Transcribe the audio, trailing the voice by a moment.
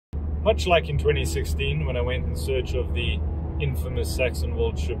Much like in 2016 when I went in search of the infamous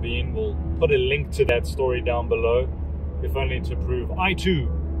Saxonwold Shebeen. We'll put a link to that story down below, if only to prove I too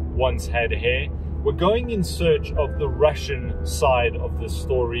once had hair. We're going in search of the Russian side of the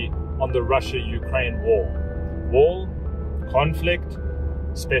story on the Russia-Ukraine war. War, conflict,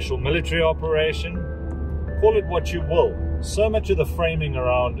 special military operation, call it what you will. So much of the framing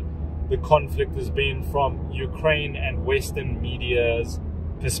around the conflict has been from Ukraine and Western media's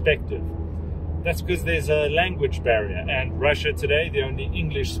perspective. That's because there's a language barrier, and Russia today, the only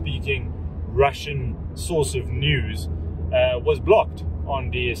English-speaking Russian source of news, was blocked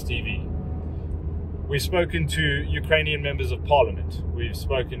on DSTV. We've spoken to Ukrainian members of parliament. We've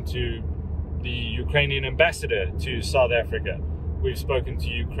spoken to the Ukrainian ambassador to South Africa. We've spoken to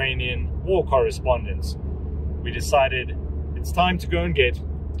Ukrainian war correspondents. We decided it's time to go and get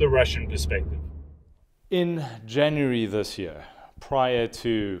the Russian perspective. In January this year, prior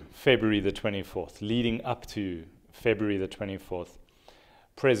to February the 24th, leading up to February the 24th,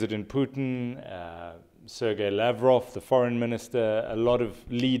 President Putin, Sergei Lavrov, the foreign minister, a lot of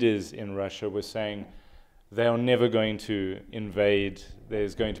leaders in Russia were saying they are never going to invade,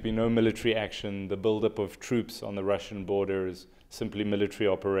 there's going to be no military action, the buildup of troops on the Russian border is simply military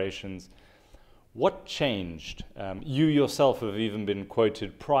operations. What changed? You yourself have even been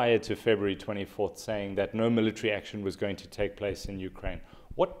quoted prior to February 24th saying that no military action was going to take place in Ukraine.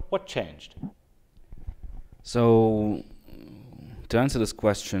 What changed? So, to answer this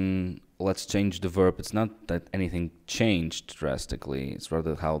question, let's change the verb. It's not that anything changed drastically, it's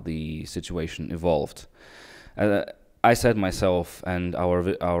rather how the situation evolved. I said myself, and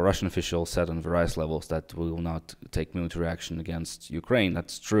our Russian officials said on various levels, that we will not take military action against Ukraine.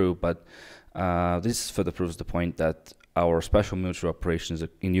 That's true, but this further proves the point that our special military operations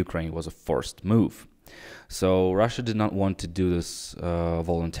in Ukraine was a forced move. So Russia did not want to do this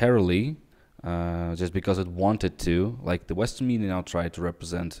voluntarily, just because it wanted to. Like the Western media now try to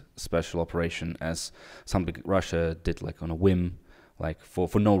represent special operation as something Russia did like on a whim, like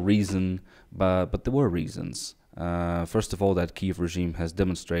for no reason, but there were reasons. First of all, that Kiev regime has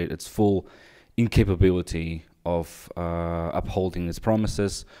demonstrated its full incapability of upholding its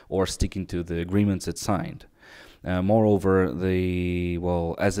promises or sticking to the agreements it signed. Moreover,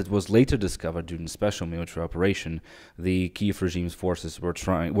 as it was later discovered during the special military operation, the Kiev regime's forces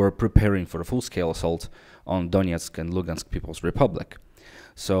were preparing for a full-scale assault on Donetsk and Lugansk People's Republic.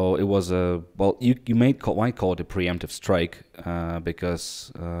 So it was you might call it a preemptive strike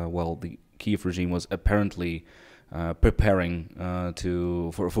because the Kiev regime was apparently preparing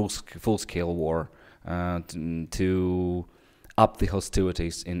for a full-scale war to up the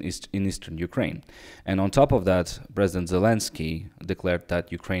hostilities in eastern Ukraine. And on top of that, President Zelensky declared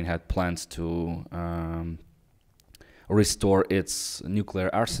that Ukraine had plans to restore its nuclear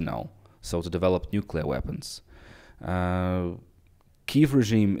arsenal, so to develop nuclear weapons. Kiev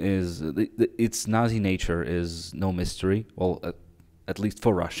regime its Nazi nature is no mystery, well, at least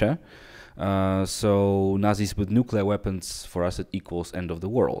for Russia. So Nazis with nuclear weapons, for us it equals end of the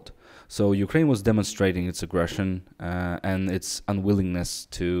world. So Ukraine was demonstrating its aggression and its unwillingness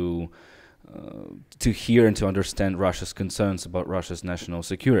to hear and to understand Russia's concerns about Russia's national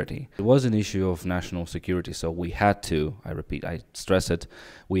security. It was an issue of national security, so we had to, I repeat, I stress it,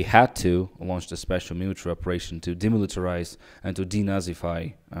 we had to launch the special military operation to demilitarize and to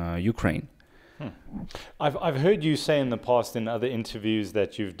denazify Ukraine. I've heard you say in the past in other interviews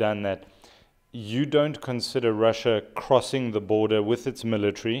that you've done that you don't consider Russia crossing the border with its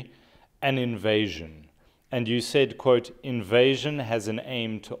military an invasion. And you said, quote, invasion has an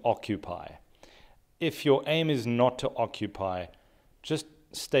aim to occupy. If your aim is not to occupy, just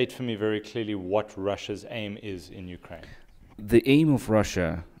state for me very clearly what Russia's aim is in Ukraine. The aim of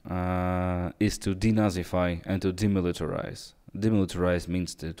Russia is to denazify and to demilitarize. Demilitarize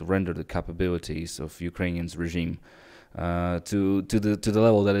means to render the capabilities of Ukrainian's regime to the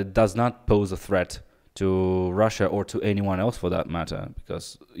level that it does not pose a threat to Russia or to anyone else for that matter,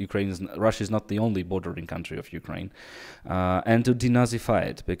 because Russia is not the only bordering country of Ukraine, and to denazify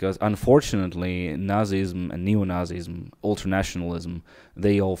it, because unfortunately Nazism and neo-Nazism, ultranationalism,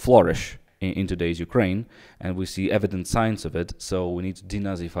 they all flourish in today's Ukraine, and we see evident signs of it. So we need to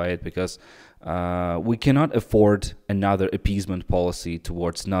denazify it, because we cannot afford another appeasement policy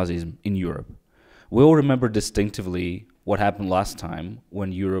towards Nazism in Europe. We all remember distinctively what happened last time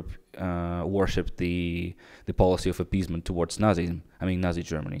when Europe worshipped the policy of appeasement towards Nazism, Nazi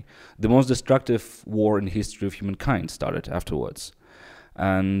Germany. The most destructive war in the history of humankind started afterwards.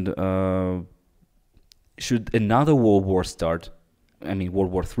 And should another world war start,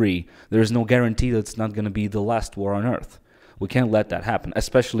 World War III, there is no guarantee that it's not going to be the last war on Earth. We can't let that happen,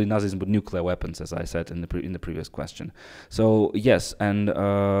 especially Nazism with nuclear weapons, as I said in the previous question. So yes, and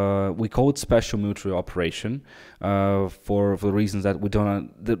we call it special military operation for the reasons that we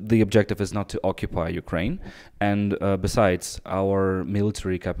don't. The objective is not to occupy Ukraine, and besides, our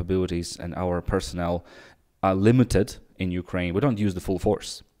military capabilities and our personnel are limited in Ukraine. We don't use the full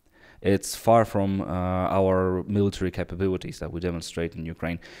force. It's far from our military capabilities that we demonstrate in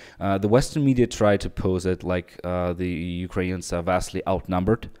Ukraine. The Western media try to pose it like the Ukrainians are vastly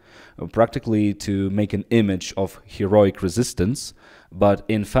outnumbered, practically to make an image of heroic resistance, but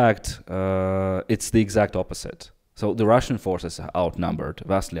in fact, it's the exact opposite. So the Russian forces are outnumbered,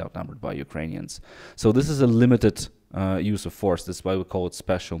 vastly outnumbered by Ukrainians. So this is a limited use of force. That's why we call it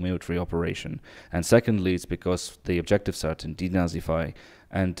special military operation. And secondly, it's because the objectives are to denazify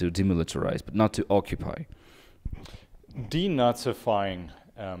and to demilitarize, but not to occupy. Denazifying,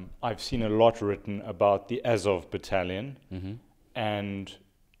 I've seen a lot written about the Azov battalion, and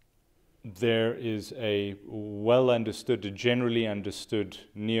there is a well understood, generally understood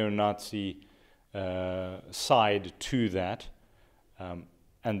neo-Nazi side to that,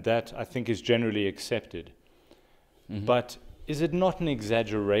 and that I think is generally accepted. But is it not an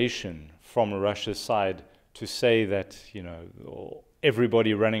exaggeration from Russia's side to say that, you know,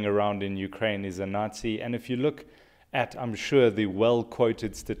 everybody running around in Ukraine is a Nazi? And if you look at, I'm sure, the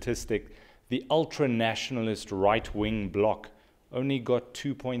well-quoted statistic, the ultra-nationalist right-wing bloc only got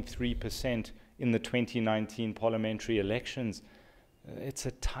 2.3% in the 2019 parliamentary elections. It's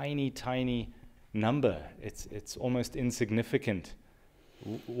a tiny, tiny number. It's almost insignificant.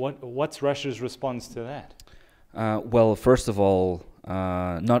 What's Russia's response to that? Well, first of all,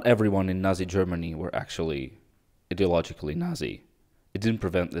 not everyone in Nazi Germany were actually ideologically Nazi. It didn't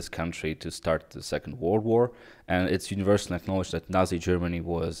prevent this country to start the Second World War, and it's universally acknowledged that Nazi Germany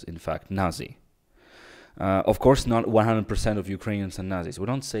was, in fact, Nazi. Of course, not 100% of Ukrainians are Nazis. We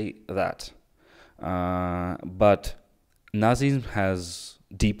don't say that. But Nazism has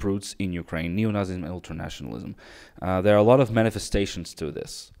deep roots in Ukraine, neo-Nazism and ultranationalism. There are a lot of manifestations to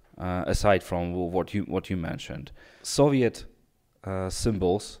this, aside from what you mentioned. Soviet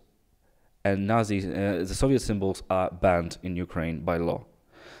symbols and Nazi, the Soviet symbols are banned in Ukraine by law.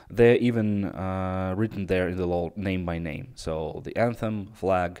 They're even written there in the law name by name. So the anthem,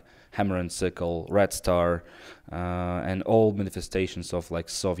 flag, hammer and sickle, red star, and all manifestations of like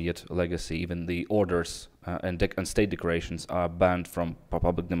Soviet legacy, even the orders and state decorations are banned from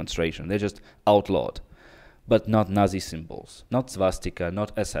public demonstration. They're just outlawed, but not Nazi symbols, not swastika,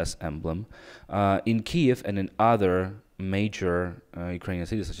 not SS emblem. In Kiev and in other major Ukrainian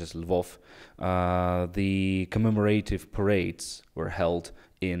cities such as Lvov, the commemorative parades were held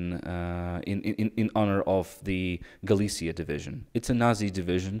in honor of the Galicia division. It's a Nazi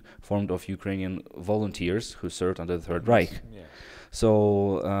division formed of Ukrainian volunteers who served under the Third Reich. Yeah.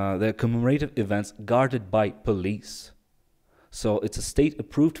 So they're commemorative events guarded by police. So it's a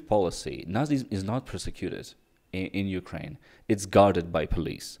state-approved policy. Nazism is not persecuted in Ukraine. It's guarded by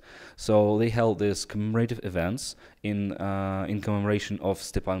police. So they held these commemorative events in commemoration of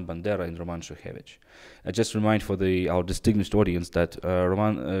Stepan Bandera and Roman Shukhevich. I just remind for our distinguished audience that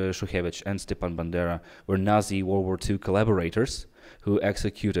Roman Shukhevich and Stepan Bandera were Nazi World War II collaborators who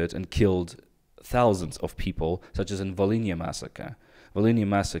executed and killed thousands of people, such as in Volhynia massacre. Volhynia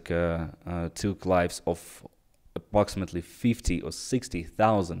massacre took lives of approximately 50 or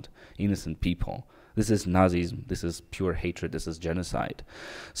 60,000 innocent people. This is Nazism. This is pure hatred. This is genocide.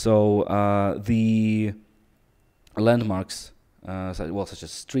 So the landmarks, such as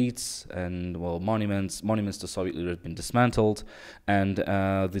streets and monuments to Soviet leaders have been dismantled, and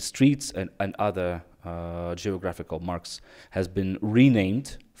the streets and other geographical marks has been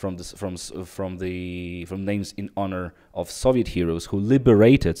renamed from names in honor of Soviet heroes who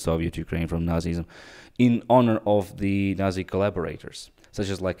liberated Soviet Ukraine from Nazism, in honor of the Nazi collaborators, such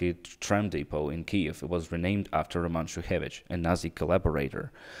as like a tram depot in Kiev. It was renamed after Roman Shukhevich, a Nazi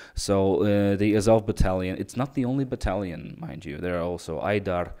collaborator. So the Azov battalion, it's not the only battalion, mind you. There are also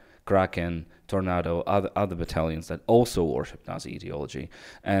Aidar, Kraken, Tornado, other battalions that also worship Nazi ideology.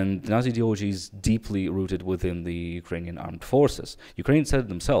 And Nazi ideology is deeply rooted within the Ukrainian armed forces. Ukrainians said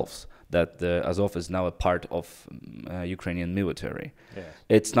themselves that the Azov is now a part of Ukrainian military. Yeah.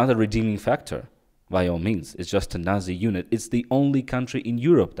 It's not a redeeming factor. By all means, it's just a Nazi unit. It's the only country in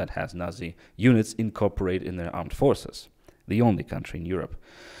Europe that has Nazi units incorporated in their armed forces. The only country in Europe.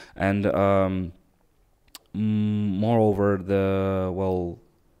 And moreover,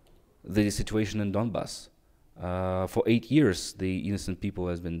 the situation in Donbass. For 8 years, the innocent people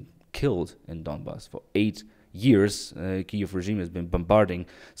has been killed in Donbass. For 8 years, Kiev regime has been bombarding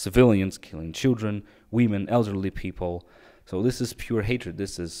civilians, killing children, women, elderly people. So this is pure hatred.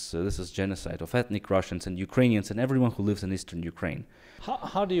 This is genocide of ethnic Russians and Ukrainians and everyone who lives in eastern Ukraine.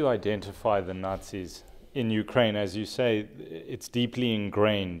 How do you identify the Nazis in Ukraine? As you say, it's deeply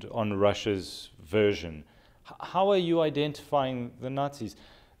ingrained on Russia's version. How are you identifying the Nazis?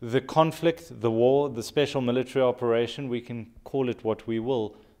 The conflict, the war, the special military operation, we can call it what we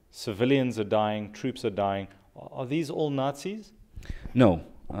will. Civilians are dying, troops are dying. Are these all Nazis? No.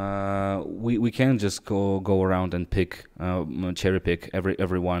 We can't just go around and cherry pick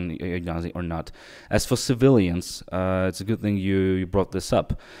everyone Nazi or not. As for civilians, it's a good thing you brought this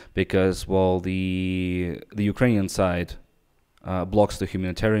up, because the Ukrainian side blocks the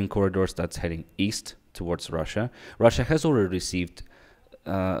humanitarian corridors that's heading east towards Russia. Russia has already received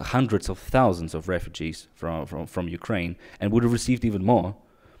hundreds of thousands of refugees from Ukraine, and would have received even more.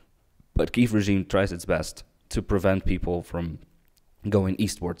 But Kiev regime tries its best to prevent people from going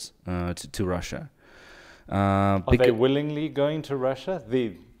eastwards to Russia. Are they willingly going to Russia?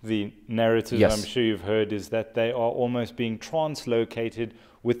 The narrative, yes, I'm sure you've heard, is that they are almost being translocated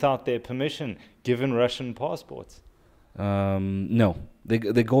without their permission, given Russian passports. No, they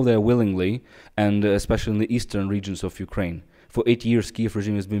go there willingly, and especially in the eastern regions of Ukraine. For 8 years, Kiev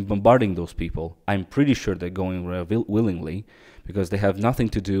regime has been bombarding those people. I'm pretty sure they're going willingly, because they have nothing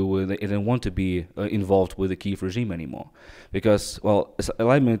to do with it. They don't want to be involved with the Kiev regime anymore. Because, well,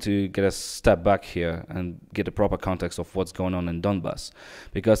 allow me to get a step back here and get a proper context of what's going on in Donbass.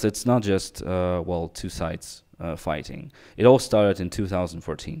 Because it's not just, two sides fighting. It all started in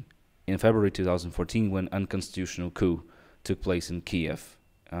 2014. In February 2014, when unconstitutional coup took place in Kiev.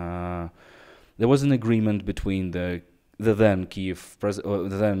 There was an agreement between the then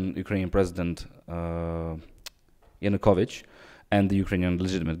Ukrainian president Yanukovych and the Ukrainian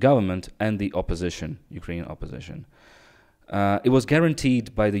legitimate government and the opposition, Ukrainian opposition. It was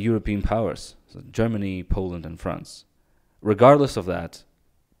guaranteed by the European powers, so Germany, Poland, and France. Regardless of that,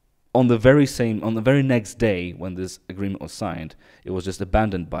 on the very next day when this agreement was signed, it was just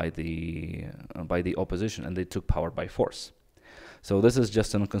abandoned by the opposition, and they took power by force. So this is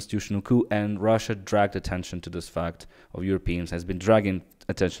just an unconstitutional coup, and Russia dragged attention to this fact, of Europeans has been dragging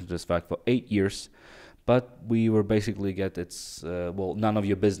attention to this fact for 8 years, but we were basically get its, none of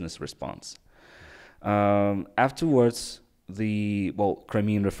your business response. Afterwards, the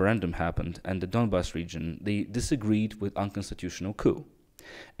Crimean referendum happened, and the Donbass region, they disagreed with unconstitutional coup.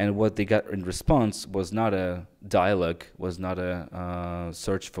 And what they got in response was not a dialogue, was not a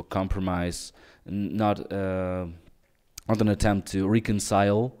search for compromise, not an attempt to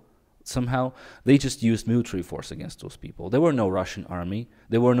reconcile somehow. They just used military force against those people. There were no Russian army.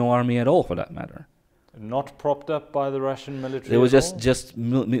 There were no army at all, for that matter. Not propped up by the Russian military. There was just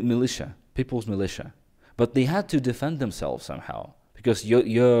militia, people's militia. But they had to defend themselves somehow, because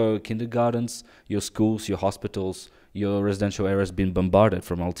your kindergartens, your schools, your hospitals, your residential areas been bombarded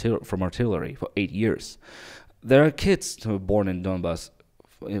from artillery for 8 years. There are kids who were born in Donbass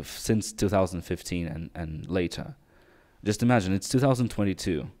since 2015 and later. Just imagine, it's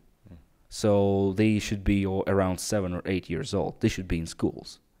 2022. So they should be around 7 or 8 years old. They should be in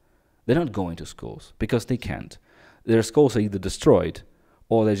schools. They're not going to schools because they can't. Their schools are either destroyed,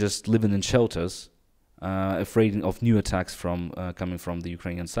 or they're just living in shelters, afraid of new attacks coming from the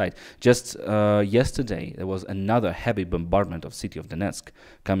Ukrainian side. Just yesterday, there was another heavy bombardment of city of Donetsk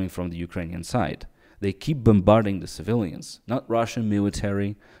coming from the Ukrainian side. They keep bombarding the civilians, not Russian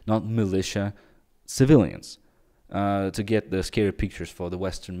military, not militia, civilians, to get the scary pictures for the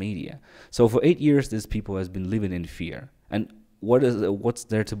Western media. So for 8 years, these people has been living in fear. And what's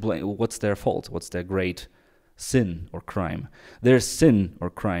there to blame? What's their fault? What's their great sin or crime? Their sin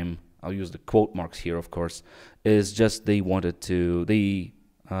or crime, I'll use the quote marks here, of course, is just they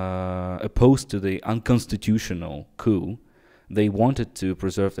opposed to the unconstitutional coup. They wanted to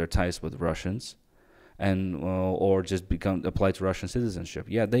preserve their ties with Russians, and or just apply to Russian citizenship.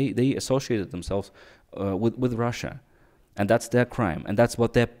 Yeah, they associated themselves with Russia, and that's their crime, and that's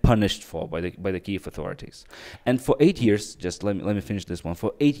what they're punished for by the Kiev authorities. And for 8 years, just let me finish this one.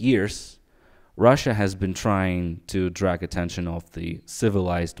 For 8 years, Russia has been trying to drag attention of the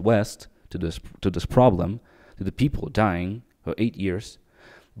civilized West to this problem, to the people dying for 8 years,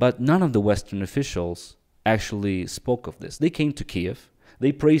 but none of the Western officials actually spoke of this. They came to Kiev.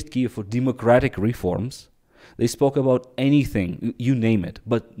 They praised Kiev for democratic reforms. They spoke about anything, you name it,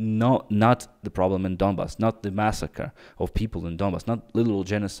 but not the problem in Donbass, not the massacre of people in Donbass, not literal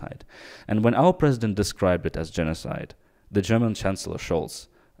genocide. And when our president described it as genocide, the German Chancellor Scholz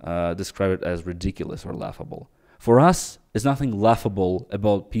described it as ridiculous or laughable. For us, there's nothing laughable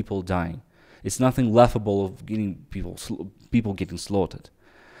about people dying. It's nothing laughable of getting people getting slaughtered.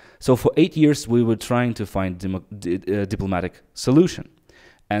 So for 8 years, we were trying to find diplomatic solution.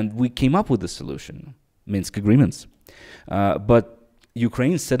 And we came up with the solution, Minsk agreements. But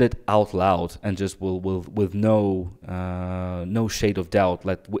Ukraine said it out loud and just with no shade of doubt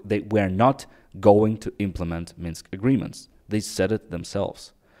that they were not going to implement Minsk agreements. They said it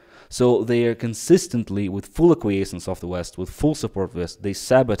themselves. So they are consistently, with full acquiescence of the West, with full support of the West, they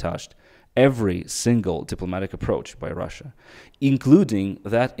sabotaged every single diplomatic approach by Russia, including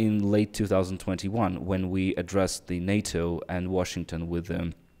that in late 2021 when we addressed the NATO and Washington with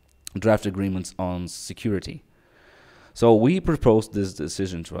draft agreements on security. So we proposed this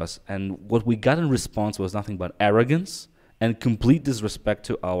decision to us, and what we got in response was nothing but arrogance and complete disrespect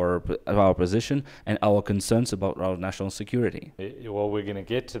to our position and our concerns about our national security. Well, we're going to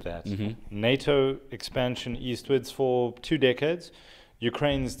get to that. NATO expansion eastwards for 2 decades.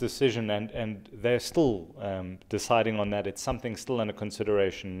 Ukraine's decision, and they're still deciding on that. It's something still under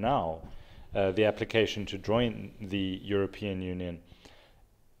consideration now, the application to join the European Union.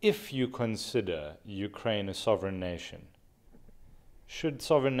 If you consider Ukraine a sovereign nation, should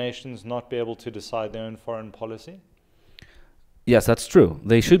sovereign nations not be able to decide their own foreign policy? Yes, that's true.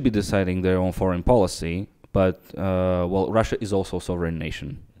 They should be deciding their own foreign policy, but, well, Russia is also a sovereign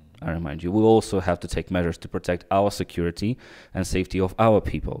nation, I remind you. We also have to take measures to protect our security and safety of our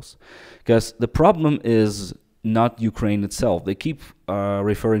peoples. Because the problem is not Ukraine itself. They keep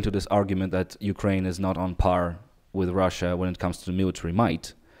referring to this argument that Ukraine is not on par with Russia when it comes to military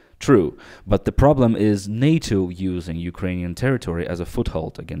might. True, but the problem is NATO using Ukrainian territory as a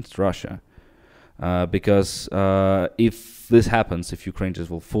foothold against Russia. Because if this happens, if Ukraine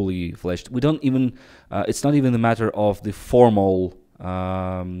just will fully fledged, we don't even, it's not even a matter of the formal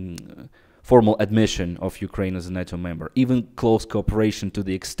admission of Ukraine as a NATO member. Even close cooperation to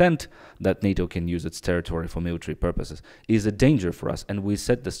the extent that NATO can use its territory for military purposes is a danger for us. And we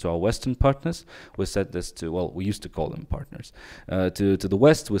said this to our Western partners. We said this to, well, we used to call them partners. To the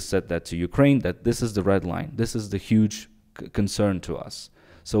West, we said that to Ukraine, that this is the red line. This is the huge concern to us.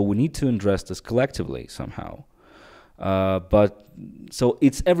 So we need to address this collectively somehow. So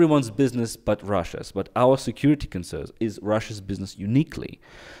it's everyone's business but Russia's. But our security concerns is Russia's business uniquely.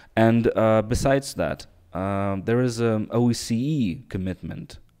 And besides that, there is an OSCE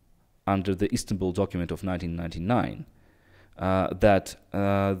commitment under the Istanbul document of 1999 that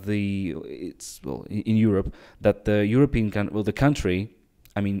in Europe, that the European the country,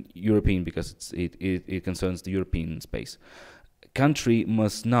 I mean European because it concerns the European space, country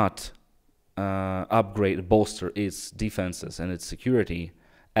must not bolster its defenses and its security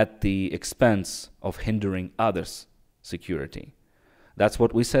at the expense of hindering others' security. That's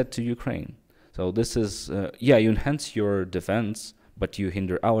what we said to Ukraine. So this is, yeah, you enhance your defense, but you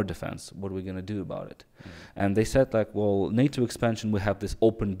hinder our defense. What are we going to do about it? And they said, like, well, NATO expansion, we have this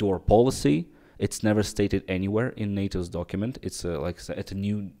open door policy. It's never stated anywhere in NATO's document. It's it's a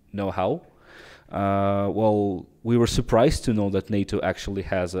new know-how. Well, we were surprised to know that NATO actually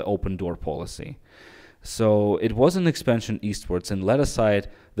has an open door policy. So it was an expansion eastwards, and let aside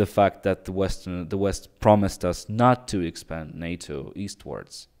the fact that the West promised us not to expand NATO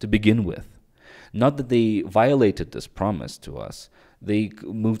eastwards to begin with. Not that they violated this promise to us. They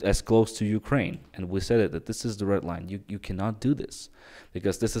moved as close to Ukraine, and we said it, that this is the red line. You cannot do this,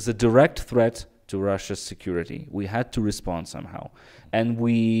 because this is a direct threat to Russia's security. We had to respond somehow, and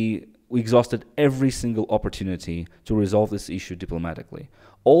we exhausted every single opportunity to resolve this issue diplomatically.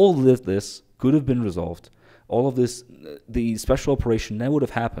 All of this could have been resolved. All of this, the special operation never would have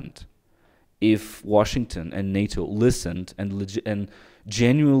happened if Washington and NATO listened and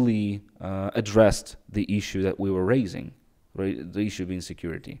genuinely addressed the issue that we were raising, right? The issue being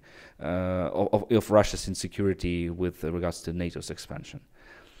security, of Russia's insecurity with regards to NATO's expansion.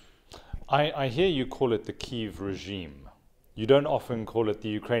 I hear you call it the Kyiv regime. You don't often call it the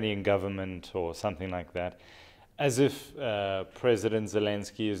Ukrainian government or something like that, as if President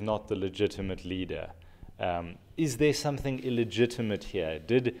Zelensky is not the legitimate leader. Is there something illegitimate here?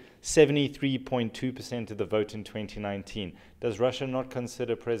 Did 73.2% of the vote in 2019, does Russia not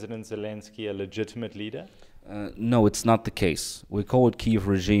consider President Zelensky a legitimate leader? No, it's not the case. We call it Kyiv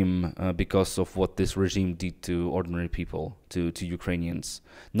regime because of what this regime did to ordinary people, to Ukrainians,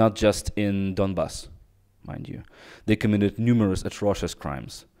 not just in Donbass, mind you. They committed numerous atrocious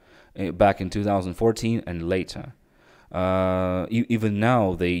crimes back in 2014 and later. Even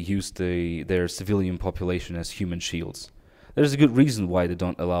now, they use their civilian population as human shields. There's a good reason why they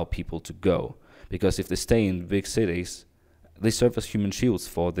don't allow people to go, because if they stay in big cities, they serve as human shields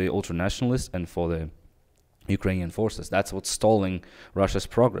for the ultranationalists and for the Ukrainian forces. That's what's stalling Russia's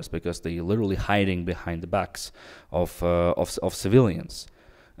progress, because they're literally hiding behind the backs of civilians.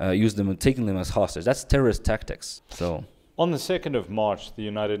 use them and taking them as hostage. That's terrorist tactics. So on the 2nd of March, the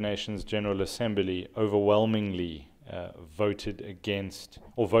United Nations General Assembly overwhelmingly voted against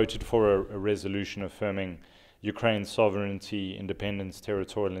or voted for a resolution affirming Ukraine's sovereignty, independence,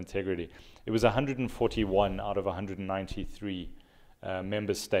 territorial integrity. It was 141 out of 193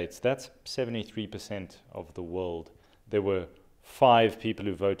 member states. That's 73% of the world. There were 5 people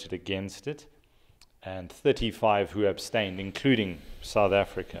who voted against it and 35 who abstained, including South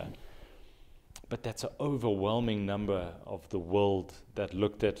Africa. But that's an overwhelming number of the world that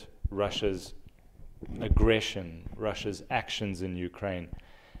looked at Russia's aggression, Russia's actions in Ukraine,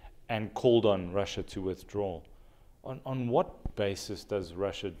 and called on Russia to withdraw. On what basis does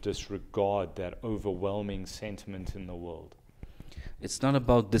Russia disregard that overwhelming sentiment in the world? it's not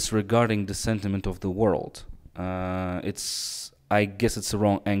about disregarding the sentiment of the world. I guess it's the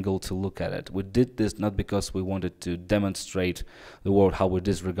wrong angle to look at it. We did this not because we wanted to demonstrate the world how we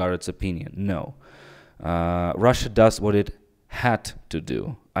disregard its opinion. No. Russia does what it had to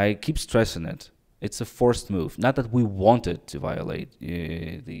do. I keep stressing it. It's a forced move. Not that we wanted to violate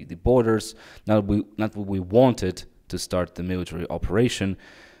the borders, not that we wanted to start the military operation,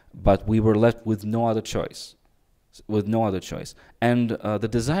 but we were left with no other choice. And the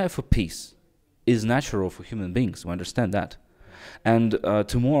desire for peace is natural for human beings. We understand that. And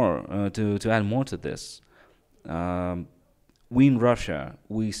to add more to this, we in Russia,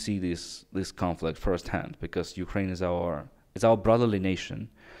 we see this conflict firsthand because Ukraine is our brotherly nation.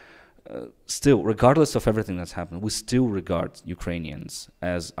 Still, regardless of everything that's happened, we still regard Ukrainians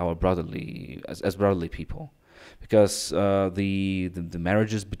as our brotherly people, because the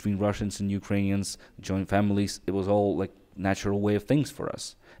marriages between Russians and Ukrainians, joint families, it was all like natural way of things for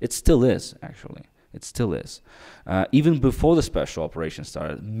us. It still is, actually. It still is. Even before the special operation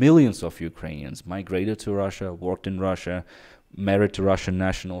started, millions of Ukrainians migrated to Russia, worked in Russia, married to Russian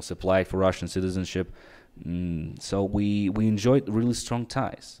nationals, applied for Russian citizenship. So we enjoyed really strong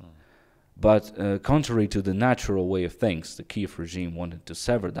ties. But contrary to the natural way of things, the Kiev regime wanted to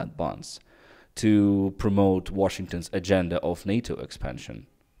sever that bonds to promote Washington's agenda of NATO expansion.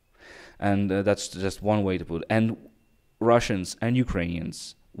 And that's just one way to put it. And Russians and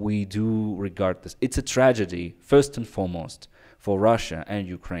Ukrainians, we do regard this. It's a tragedy, first and foremost, for Russia and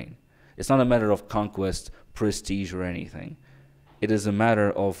Ukraine. It's not a matter of conquest, prestige, or anything. It is a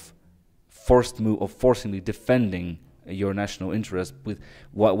matter of forcibly defending your national interest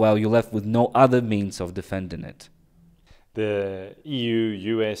while you're left with no other means of defending it. The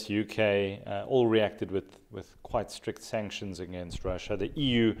EU, US, UK all reacted with quite strict sanctions against Russia. The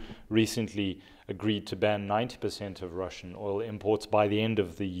EU recently agreed to ban 90% of Russian oil imports by the end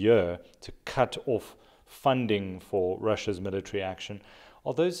of the year to cut off funding for Russia's military action.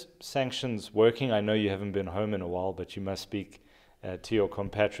 Are those sanctions working? I know you haven't been home in a while, but you must speak to your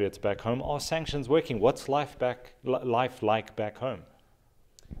compatriots back home. Are sanctions working? What's life like back home?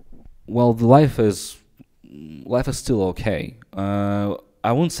 Well, the life is still okay.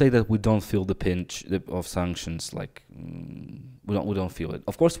 I won't say that we don't feel the pinch of sanctions. Like we don't feel it.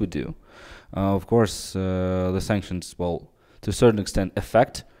 Of course we do. Of course, the sanctions, well, to a certain extent,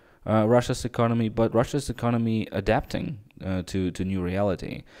 affect Russia's economy, but Russia's economy adapting to new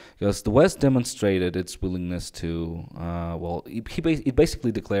reality, because the West demonstrated its willingness to, it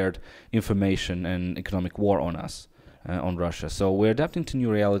basically declared information and economic war on us, on Russia. So we're adapting to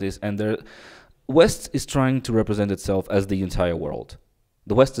new realities, and the West is trying to represent itself as the entire world.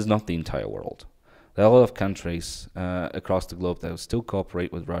 The West is not the entire world. There are a lot of countries across the globe that still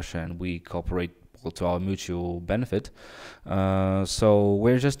cooperate with Russia, and we cooperate to our mutual benefit. So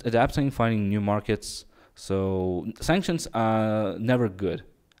we're just adapting, finding new markets. So sanctions are never good,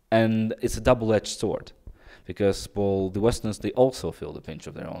 and it's a double-edged sword, because the Westerners, they also feel the pinch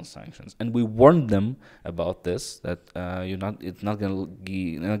of their own sanctions, and we warned them about this, that it's not going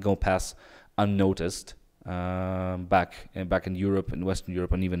to go pass unnoticed back in Europe, in Western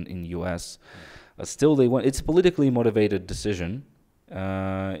Europe, and even in US. Still, it's a politically motivated decision.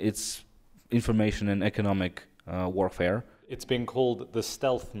 It's information and economic warfare. It's been called the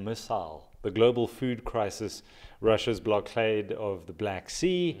stealth missile, the global food crisis, Russia's blockade of the Black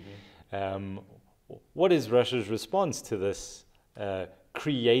Sea. Mm-hmm. What is Russia's response to this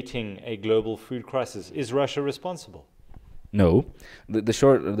creating a global food crisis? Is Russia responsible? No. The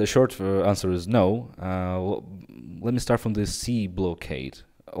short answer is no. Let me start from the sea blockade,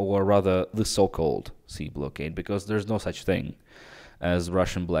 or rather the so-called sea blockade, because there's no such thing as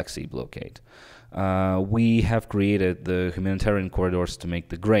Russian Black Sea blockade. We have created the humanitarian corridors to make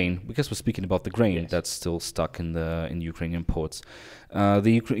the grain, because we're speaking about the grain that's still stuck in the Ukrainian ports.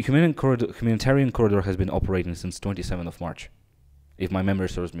 The humanitarian corridor has been operating since 27th of March. If my memory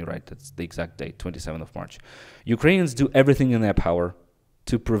serves me right, that's the exact date, 27th of March. Ukrainians do everything in their power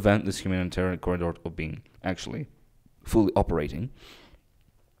to prevent this humanitarian corridor of being actually fully operating.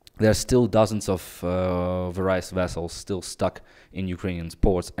 There are still dozens of various vessels still stuck in Ukrainian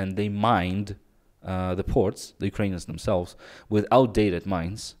ports, and they mined the ports, the Ukrainians themselves, with outdated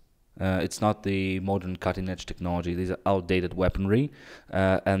mines. It's not the modern cutting-edge technology. These are outdated weaponry,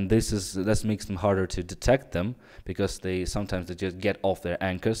 and that makes them harder to detect them, because sometimes they just get off their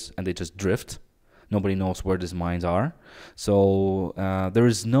anchors and they just drift. Nobody knows where these mines are. So there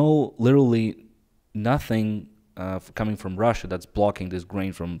is literally nothing coming from Russia that's blocking this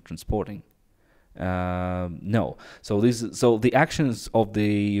grain from transporting. No. So the actions of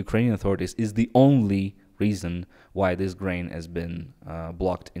the Ukrainian authorities is the only reason why this grain has been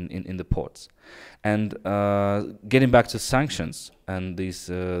blocked in the ports. And getting back to sanctions and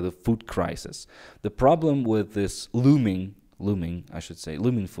the food crisis, the problem with this looming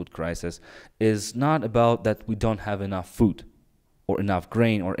food crisis is not about that we don't have enough food or enough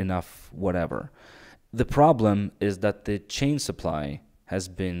grain or enough whatever. The problem is that the chain supply has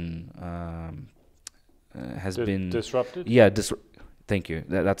been disrupted? Yeah, thank you.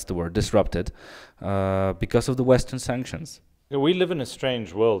 That's the word, disrupted, because of the Western sanctions. We live in a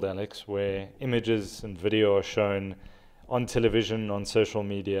strange world, Alex, where images and video are shown on television, on social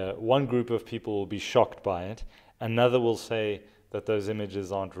media. One group of people will be shocked by it. Another will say that those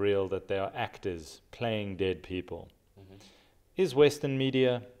images aren't real, that they are actors playing dead people. Mm-hmm. Is Western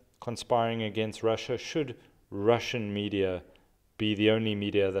media conspiring against Russia? Should Russian media be the only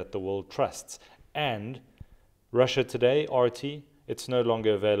media that the world trusts? And Russia Today, RT, it's no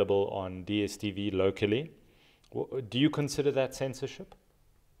longer available on DSTV locally. Do you consider that censorship?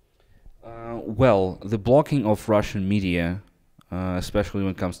 Well, the blocking of Russian media, especially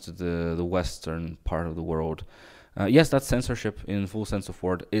when it comes to the Western part of the world, yes, that's censorship in full sense of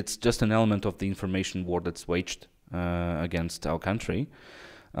word. It's just an element of the information war that's waged against our country.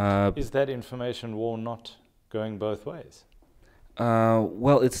 Is that information war not going both ways?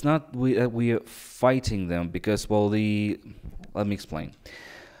 Well, it's not. We are fighting them because, well, let me explain.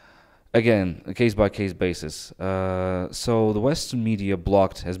 Again, a case-by-case basis. So the Western media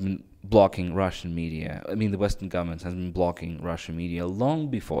has been blocking Russian media. I mean, the Western government has been blocking Russian media long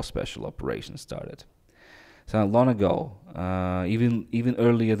before special operations started. So long ago, even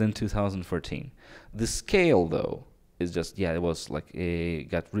earlier than 2014. The scale, though, is just, it was like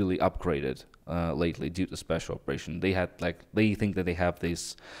got really upgraded lately due to special operation. They think that they have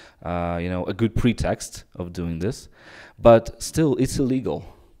this, a good pretext of doing this, but still, it's illegal.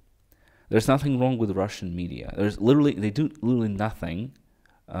 There's nothing wrong with Russian media. They do literally nothing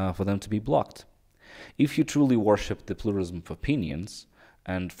for them to be blocked. If you truly worship the pluralism of opinions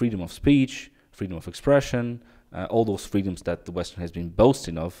and freedom of speech, freedom of expression, all those freedoms that the Western has been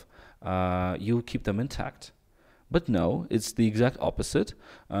boasting of, you keep them intact. But no, it's the exact opposite,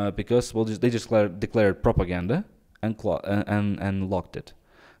 because they just declared propaganda and locked it,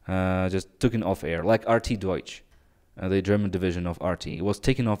 just took it off air, like RT Deutsch, the German division of RT. It was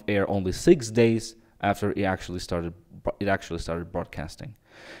taken off air only 6 days after it actually started broadcasting.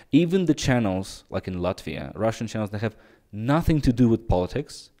 Even the channels, like in Latvia, Russian channels that have nothing to do with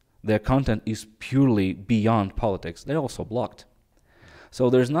politics, their content is purely beyond politics, they're also blocked. So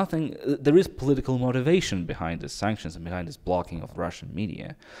there is political motivation behind the sanctions and behind this blocking of Russian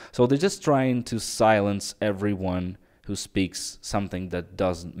media. So they're just trying to silence everyone who speaks something that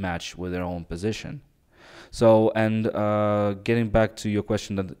doesn't match with their own position. So, and getting back to your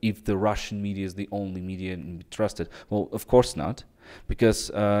question that if the Russian media is the only media to be trusted, well, of course not.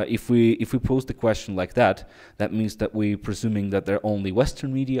 Because if we pose the question like that, that means that we're presuming that they're only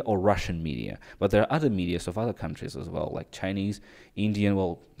Western media or Russian media. But there are other medias of other countries as well, like Chinese, Indian,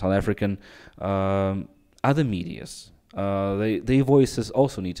 South African, other medias. Their voices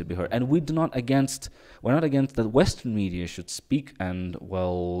also need to be heard. And we're not against that Western media should speak and,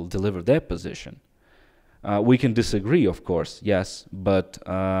 deliver their position. We can disagree, of course, yes, but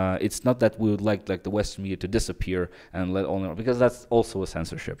it's not that we would like the Western media to disappear and let all, because that's also a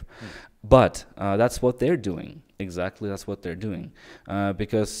censorship. But that's what they're doing. Exactly, that's what they're doing.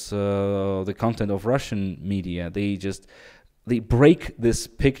 Because the content of Russian media, they break this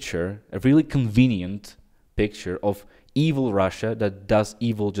picture, a really convenient picture of evil Russia that does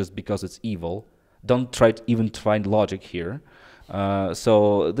evil just because it's evil. Don't try to even find logic here.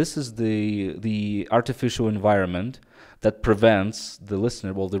 So this is the artificial environment that prevents the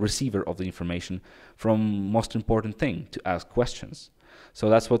listener, the receiver of the information, from most important thing, to ask questions. So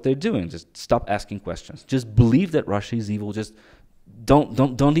that's what they're doing. Just stop asking questions. Just believe that Russia is evil. Just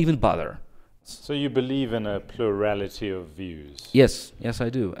don't even bother. So you believe in a plurality of views? Yes, yes, I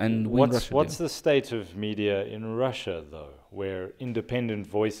do. And we in Russia What's do. the state of media in Russia, though, where independent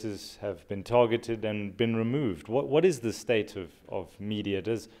voices have been targeted and been removed? What is the state of media?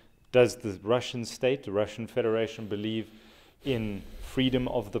 Does the Russian state, the Russian Federation, believe in freedom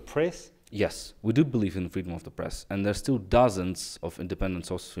of the press? Yes, we do believe in freedom of the press, and there's still dozens of independent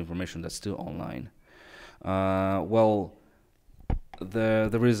sources of information that's still online. Well,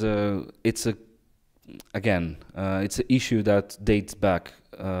 there is it's an issue that dates back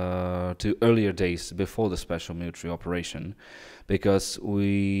to earlier days before the special military operation, because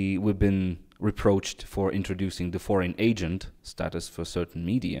we've been reproached for introducing the foreign agent status for certain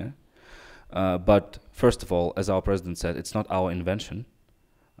media. But first of all, as our president said, it's not our invention.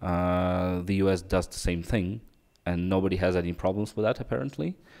 The US does the same thing, and nobody has any problems with that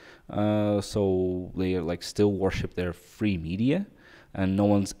apparently. So they still worship their free media, and no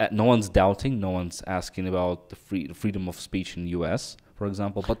one's doubting, no one's asking about the freedom of speech in the US, for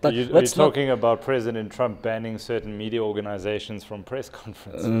example. But are you talking about President Trump banning certain media organizations from press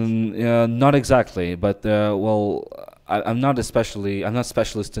conferences? Yeah, not exactly, but I'm not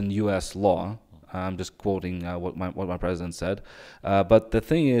specialist in US law. I'm just quoting what my president said. But the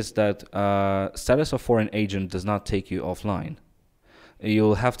thing is that status of foreign agent does not take you offline.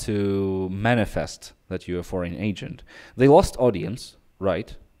 You'll have to manifest that you're a foreign agent. They lost audience,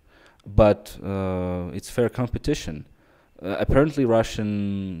 right? But it's fair competition. Apparently,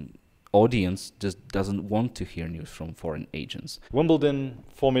 Russian audience just doesn't want to hear news from foreign agents. Wimbledon,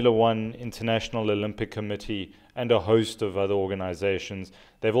 Formula One, International Olympic Committee, and a host of other organizations,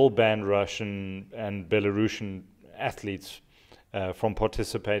 they've all banned Russian and Belarusian athletes from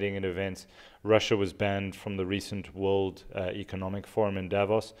participating in events. Russia was banned from the recent World Economic Forum in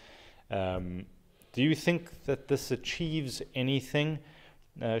Davos. Do you think that this achieves anything?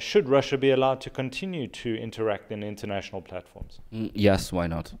 Should Russia be allowed to continue to interact in international platforms? Yes, why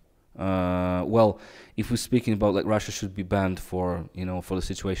not? Well, if we're speaking about Russia should be banned for the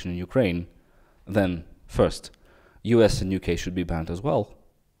situation in Ukraine, then first, US and UK should be banned as well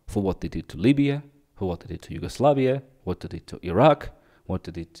for what they did to Libya, for what they did to Yugoslavia, what they did to Iraq, what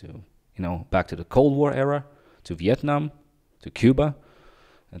they did to back to the Cold War era, to Vietnam, to Cuba,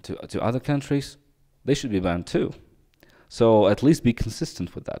 and to other countries. They should be banned too. So at least be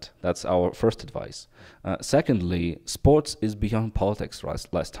consistent with that. That's our first advice. Secondly, sports is beyond politics,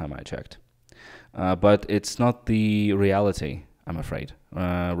 last time I checked. But it's not the reality, I'm afraid,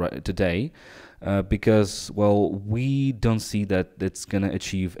 today, because, we don't see that it's going to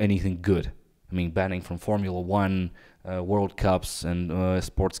achieve anything good. I mean, banning from Formula One, World Cups, and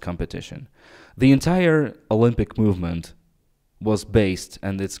sports competition. The entire Olympic movement was based,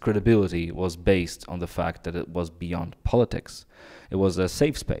 and its credibility was based on the fact that it was beyond politics. It was a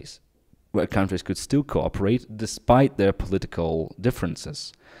safe space where countries could still cooperate despite their political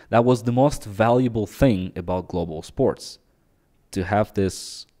differences. That was the most valuable thing about global sports, to have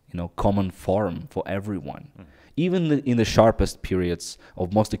this common forum for everyone. Even in the sharpest periods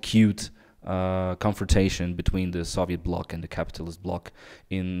of most acute confrontation between the Soviet bloc and the capitalist bloc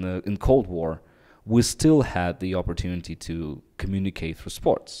in Cold War, we still had the opportunity to communicate through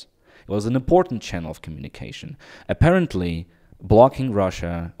sports. It was an important channel of communication. Apparently, blocking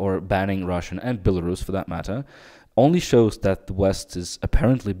Russia, or banning Russian and Belarus for that matter, only shows that the West is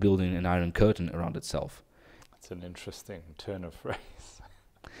apparently building an iron curtain around itself. That's an interesting turn of phrase.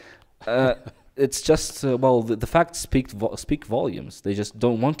 It's just, the facts speak volumes. They just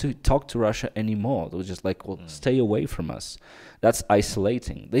don't want to talk to Russia anymore. They're just stay away from us. That's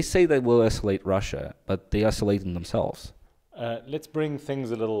isolating. They say they will isolate Russia, but they isolate themselves. Let's bring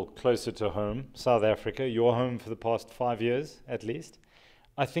things a little closer to home. South Africa, your home for the past 5 years, at least.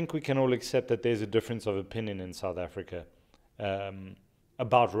 I think we can all accept that there's a difference of opinion in South Africa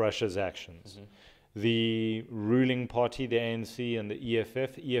about Russia's actions. Mm-hmm. The ruling party, the ANC and the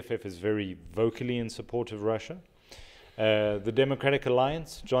EFF is very vocally in support of Russia. The Democratic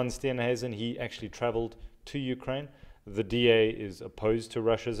Alliance, John Steenhuisen, he actually traveled to Ukraine. The DA is opposed to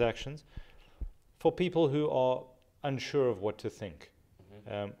Russia's actions. For people who are unsure of what to think,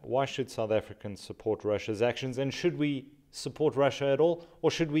 why should South Africans support Russia's actions? And should we support Russia at all?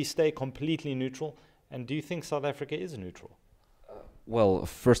 Or should we stay completely neutral? And do you think South Africa is neutral? Well,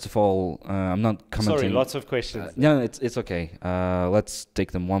 first of all, I'm not commenting. Sorry, lots of questions. No, it's okay. Let's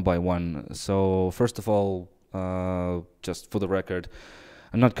take them one by one. So, first of all, just for the record,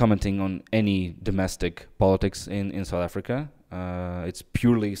 I'm not commenting on any domestic politics in South Africa. It's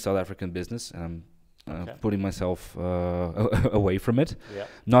purely South African business, and I'm putting myself away from it. Yeah.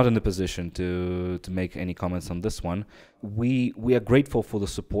 Not in a position to make any comments on this one. We are grateful for the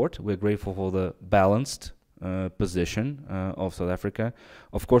support. We're grateful for the balanced position of South Africa.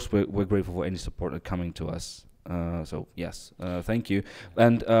 Of course, we're grateful for any support coming to us. So yes, thank you.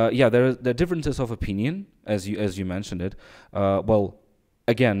 And yeah, there are differences of opinion, as you mentioned it. Well,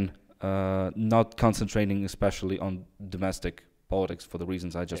 again, not concentrating especially on domestic politics for the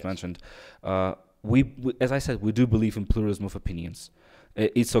reasons I just mentioned. We, as I said, we do believe in pluralism of opinions.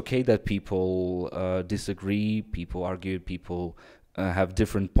 It's okay that people disagree, people argue, people have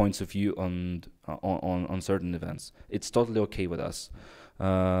different points of view on certain events. It's totally okay with us.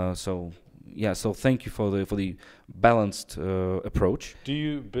 So yeah, so thank you for the balanced approach. Do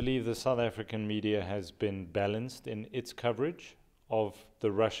you believe the South African media has been balanced in its coverage of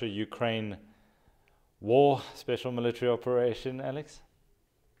the Russia-Ukraine war, special military operation, Alex?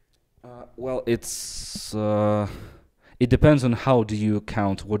 Well, it depends on how do you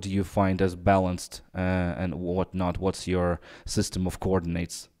count, what do you find as balanced and what not. What's your system of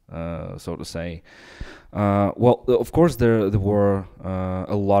coordinates, so to say. Well, of course, there were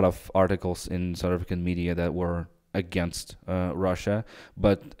a lot of articles in South African media that were against Russia,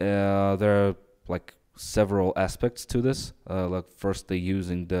 but there are like several aspects to this. Like first, they're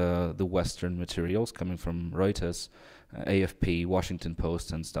using the Western materials coming from Reuters, AFP, Washington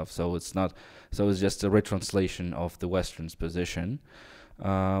Post, and stuff. So it's not. So it's just a retranslation of the Western's position.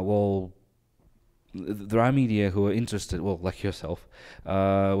 Well, there are media who are interested, well, like yourself,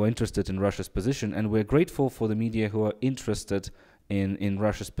 were interested in Russia's position, and we're grateful for the media who are interested in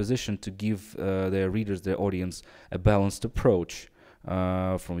Russia's position to give their readers, their audience, a balanced approach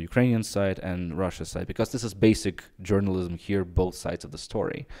from Ukrainian side and Russia's side, because this is basic journalism here, both sides of the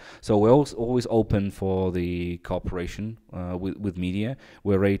story. So we're always open for the cooperation with media.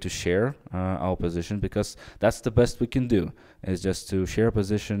 We're ready to share our position, because that's the best we can do, is just to share a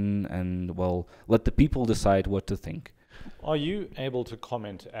position and, well, let the people decide what to think. Are you able to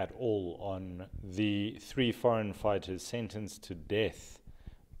comment at all on the 3 foreign fighters sentenced to death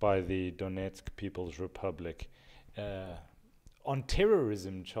by the Donetsk People's Republic on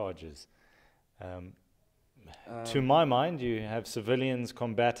terrorism charges? To my mind, you have civilians,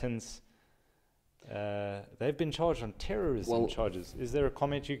 combatants. They've been charged on terrorism charges. Is there a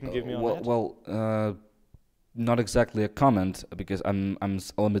comment you can give me on that? Well, not exactly a comment, because I'm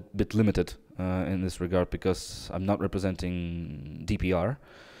a bit limited in this regard, because I'm not representing DPR.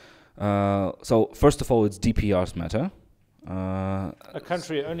 So first of all, it's DPR's matter. A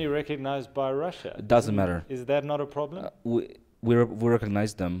country only recognized by Russia. It doesn't matter. Is that not a problem? We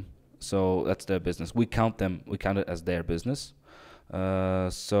recognize them, so that's their business. We count them. We count it as their business.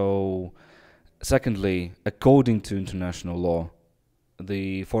 So, secondly, according to international law,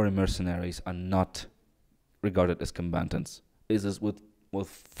 the foreign mercenaries are not regarded as combatants. Is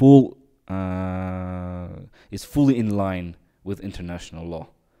fully in line with international law.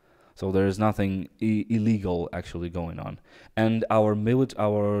 So there is nothing illegal actually going on. And our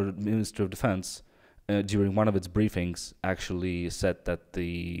Ministry of Defense, during one of its briefings, actually said that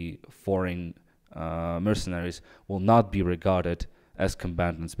the foreign mercenaries will not be regarded as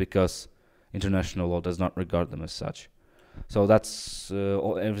combatants, because international law does not regard them as such. So that's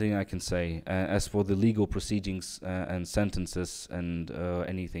everything I can say. As for the legal proceedings and sentences and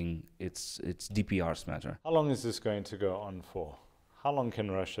anything, it's DPR's matter. How long is this going to go on for? How long can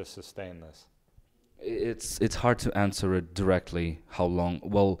Russia sustain this? It's hard to answer it directly. How long?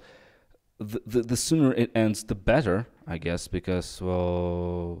 Well, the sooner it ends, the better, I guess, because,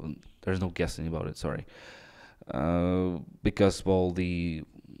 well, there's no guessing about it. Sorry, because, well, the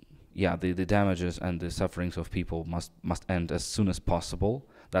damages and the sufferings of people must end as soon as possible.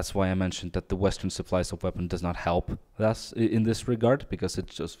 That's why I mentioned that the Western supplies of weapons does not help us in this regard, because it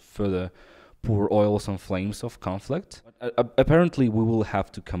just further pour oils on flames of conflict. Apparently, we will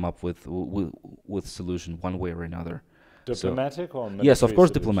have to come up with solution one way or another. Diplomatic or military? Yes, of course,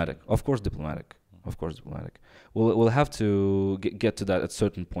 solution? diplomatic. Of course, diplomatic. Of course, diplomatic. We'll have to get to that at a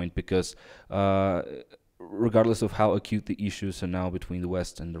certain point, because regardless of how acute the issues are now between the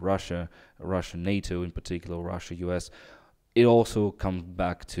West and Russia, NATO in particular, Russia, US, it also comes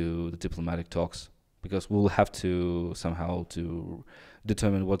back to the diplomatic talks, because we'll have to somehow to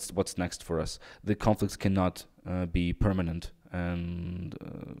determine what's next for us. The conflicts cannot be permanent, and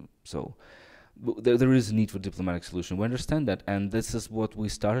so there is a need for diplomatic solution. We understand that, and this is what we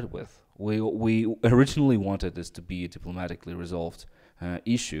started with. We originally wanted this to be a diplomatically resolved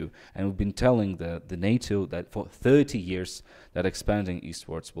issue, and we've been telling the NATO that for 30 years that expanding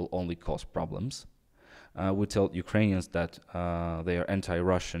eastwards will only cause problems. We tell Ukrainians that their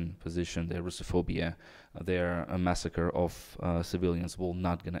anti-Russian position, their Russophobia, their massacre of civilians will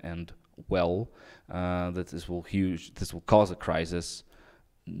not gonna end well. That this will cause a crisis.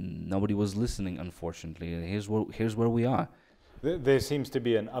 Nobody was listening, unfortunately. Here's where we are. There seems to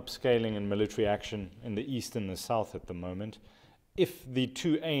be an upscaling in military action in the east and the south at the moment. If the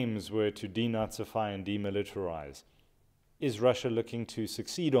two aims were to denazify and demilitarize, is Russia looking to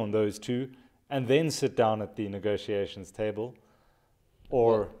succeed on those two and then sit down at the negotiations table?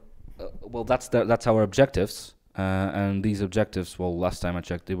 Or well, that's our objectives, and these objectives, well, last time I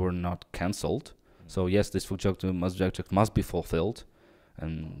checked, they were not cancelled. So yes, this objective must be fulfilled,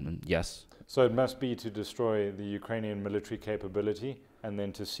 and yes. So it must be to destroy the Ukrainian military capability and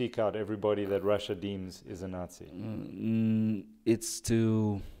then to seek out everybody that Russia deems is a Nazi. It's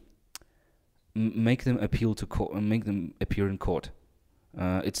to make them appeal to court, make them appear in court.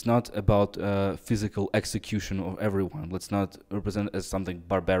 It's not about physical execution of everyone. Let's not represent it as something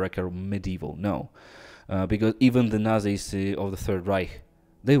barbaric or medieval. No, because even the Nazis of the Third Reich,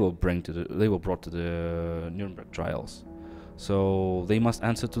 they were brought to the Nuremberg trials. So they must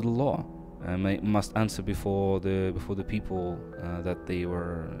answer to the law. They must answer before the people that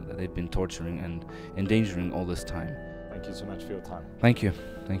they've been torturing and endangering all this time. Thank you so much for your time. Thank you.